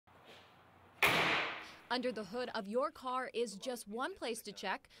Under the hood of your car is just one place to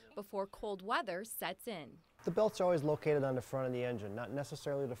check before cold weather sets in. The belts are always located on the front of the engine, not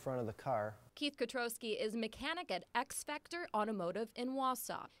necessarily the front of the car. Keith Kotrowski is mechanic at X Factor Automotive in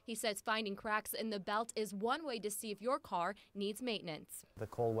Wausau. He says finding cracks in the belt is one way to see if your car needs maintenance. The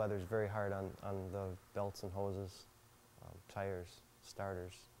cold weather is very hard on the belts and hoses, tires,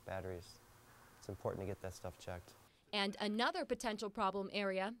 starters, batteries. It's important to get that stuff checked. And another potential problem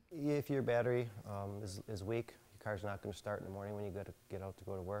area. If your battery is weak, your car's not going to start in the morning when you get out to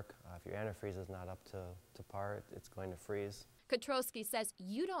go to work. If your antifreeze is not up to par, it's going to freeze. Kotrowski says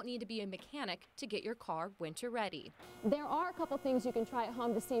you don't need to be a mechanic to get your car winter ready. There are a couple things you can try at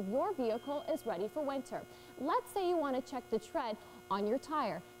home to see if your vehicle is ready for winter. Let's say you want to check the tread on your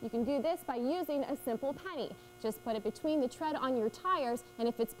tire. You can do this by using a simple penny. Just put it between the tread on your tires, and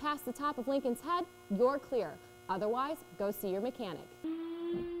if it's past the top of Lincoln's head, you're clear. Otherwise, go see your mechanic.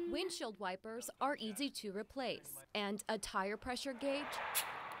 Windshield wipers are easy to replace, and a tire pressure gauge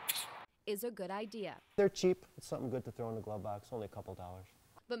is a good idea. They're cheap. It's something good to throw in the glove box, only a couple dollars.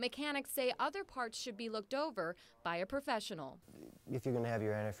 But mechanics say other parts should be looked over by a professional. If you're going to have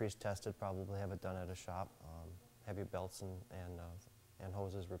your antifreeze tested, probably have it done at a shop. Have your belts and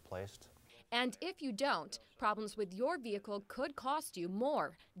hoses replaced. And if you don't, problems with your vehicle could cost you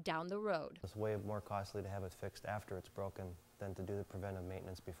more down the road. It's way more costly to have it fixed after it's broken than to do the preventive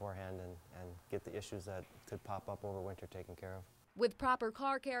maintenance beforehand and get the issues that could pop up over winter taken care of. With proper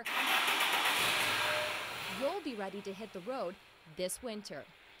car care, you'll be ready to hit the road this winter.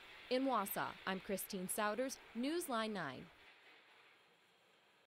 In Wausau, I'm Christine Souders, Newsline 9.